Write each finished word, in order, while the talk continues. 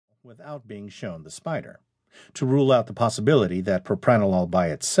without being shown the spider, to rule out the possibility that propranolol by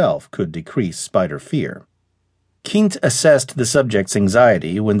itself could decrease spider fear. Kint assessed the subject's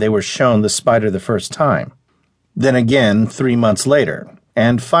anxiety when they were shown the spider the first time, then again 3 months later,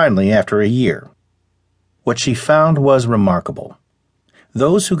 and finally after a year. What she found was remarkable.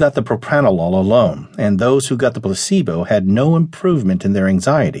 Those who got the propranolol alone and those who got the placebo had no improvement in their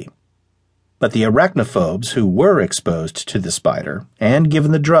anxiety. But the arachnophobes who were exposed to the spider and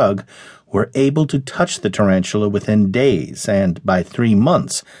given the drug were able to touch the tarantula within days, and by 3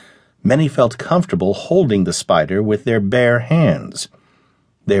 months, many felt comfortable holding the spider with their bare hands.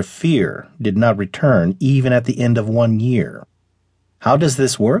 Their fear did not return even at the end of 1 year. How does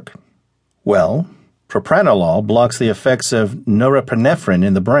this work? Well, propranolol blocks the effects of norepinephrine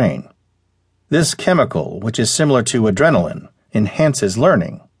in the brain. This chemical, which is similar to adrenaline, enhances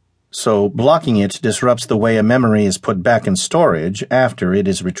learning. So blocking it disrupts the way a memory is put back in storage after it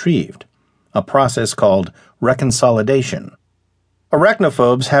is retrieved, a process called reconsolidation.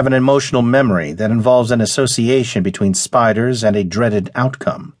 Arachnophobes have an emotional memory that involves an association between spiders and a dreaded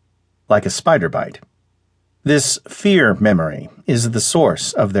outcome, like a spider bite. This fear memory is the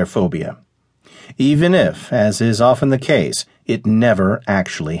source of their phobia, even if, as is often the case, it never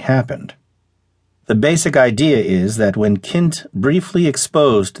actually happened. The basic idea is that when Kint briefly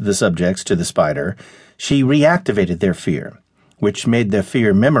exposed the subjects to the spider, she reactivated their fear, which made their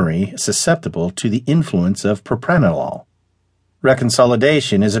fear memory susceptible to the influence of propranolol.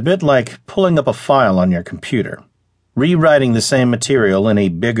 Reconsolidation is a bit like pulling up a file on your computer, rewriting the same material in a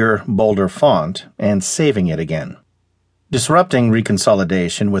bigger, bolder font, and saving it again. Disrupting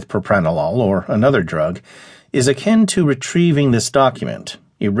reconsolidation with propranolol or another drug is akin to retrieving this document,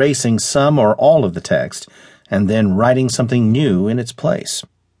 erasing some or all of the text, and then writing something new in its place.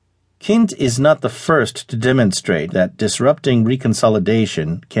 Kint is not the first to demonstrate that disrupting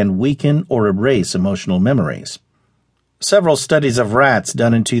reconsolidation can weaken or erase emotional memories. Several studies of rats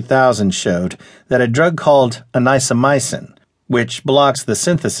done in 2000 showed that a drug called anisomycin, which blocks the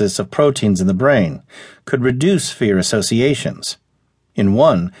synthesis of proteins in the brain, could reduce fear associations. In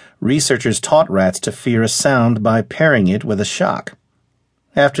one, researchers taught rats to fear a sound by pairing it with a shock.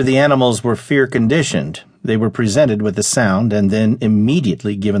 After the animals were fear-conditioned, they were presented with the sound and then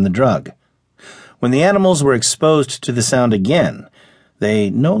immediately given the drug. When the animals were exposed to the sound again, they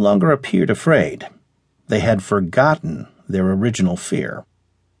no longer appeared afraid. They had forgotten their original fear.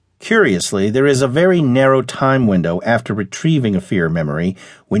 Curiously, there is a very narrow time window after retrieving a fear memory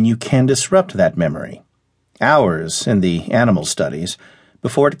when you can disrupt that memory. Hours, in the animal studies,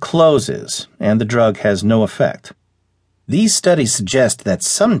 before it closes and the drug has no effect. These studies suggest that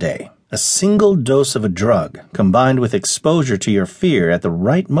someday, a single dose of a drug, combined with exposure to your fear at the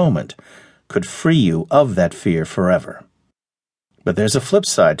right moment, could free you of that fear forever. But there's a flip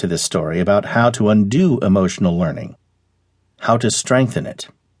side to this story about how to undo emotional learning, how to strengthen it.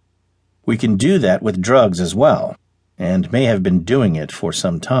 We can do that with drugs as well, and may have been doing it for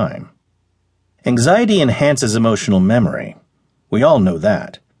some time. Anxiety enhances emotional memory. We all know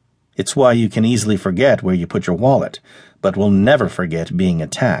that. It's why you can easily forget where you put your wallet, but will never forget being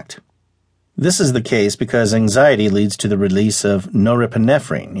attacked. This is the case because anxiety leads to the release of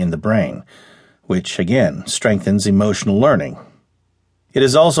norepinephrine in the brain, which, again, strengthens emotional learning. It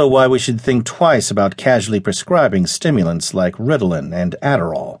is also why we should think twice about casually prescribing stimulants like Ritalin and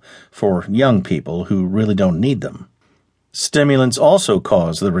Adderall for young people who really don't need them. Stimulants also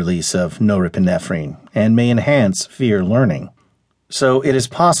cause the release of norepinephrine and may enhance fear learning. So it is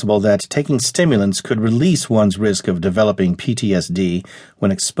possible that taking stimulants could release one's risk of developing PTSD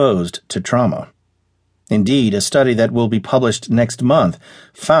when exposed to trauma. Indeed, a study that will be published next month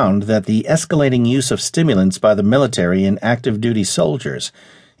found that the escalating use of stimulants by the military and active-duty soldiers,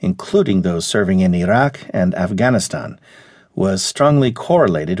 including those serving in Iraq and Afghanistan, was strongly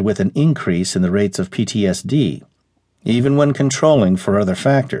correlated with an increase in the rates of PTSD, even when controlling for other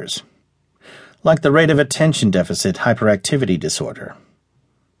factors, like the rate of attention deficit hyperactivity disorder.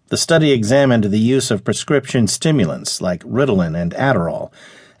 The study examined the use of prescription stimulants like Ritalin and Adderall,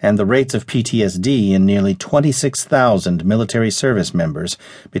 and the rates of PTSD in nearly 26,000 military service members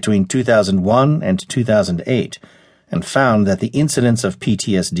between 2001 and 2008, and found that the incidence of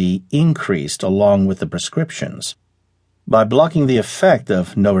PTSD increased along with the prescriptions. By blocking the effect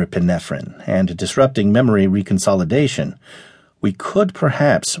of norepinephrine and disrupting memory reconsolidation, we could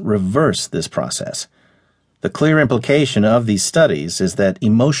perhaps reverse this process. The clear implication of these studies is that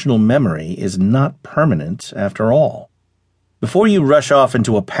emotional memory is not permanent after all. Before you rush off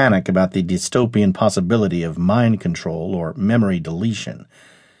into a panic about the dystopian possibility of mind control or memory deletion,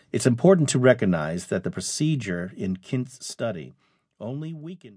 it's important to recognize that the procedure in Kint's study only weakened